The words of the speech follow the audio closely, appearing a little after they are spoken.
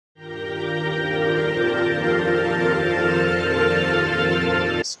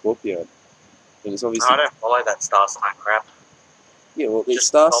Scorpio. And it's No, obviously... I don't follow that star sign crap. Yeah, well, the Just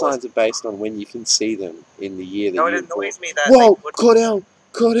star follow- signs are based on when you can see them in the year that No, you it were born. annoys me that Whoa! they put... Cordell!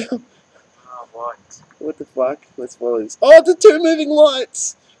 Cordell! Oh, what? What the fuck? Let's follow this. Oh, the two moving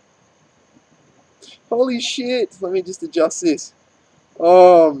lights! Holy shit! Let me just adjust this.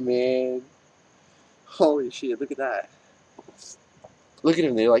 Oh, man. Holy shit, look at that. Look at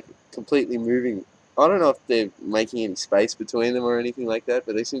them, they're like completely moving. I don't know if they're making any space between them or anything like that,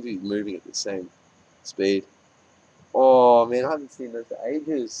 but they seem to be moving at the same speed. Oh, man, I haven't seen those for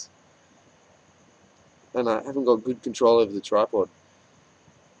ages. And I haven't got good control over the tripod.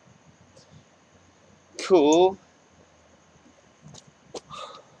 Cool.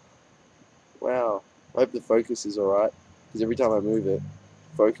 Wow. I hope the focus is alright, because every time I move it,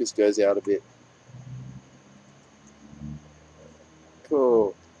 focus goes out a bit.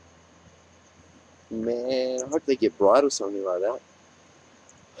 Cool. Man, I hope they get bright or something like that.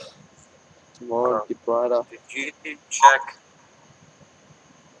 Come on, get brighter. Did you check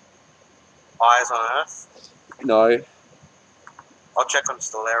Eyes on Earth? No, I'll check on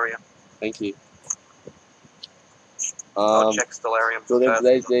Stellarium. thank you. I'll check Stellarium Well,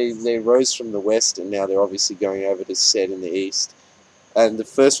 first. they rose from the west, and now they're obviously going over to set in the east. And the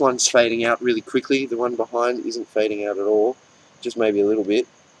first one's fading out really quickly. The one behind isn't fading out at all, just maybe a little bit.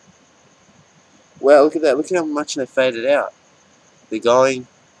 Wow, look at that. Look at how much they faded out. They're going,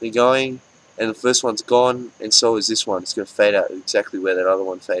 and the first one's gone, and so is this one. It's going to fade out exactly where that other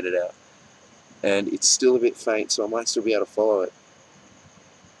one faded out. And it's still a bit faint, so I might still be able to follow it.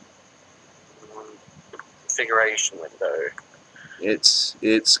 Configuration window.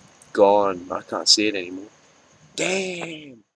 It's gone. I can't see it anymore. Damn!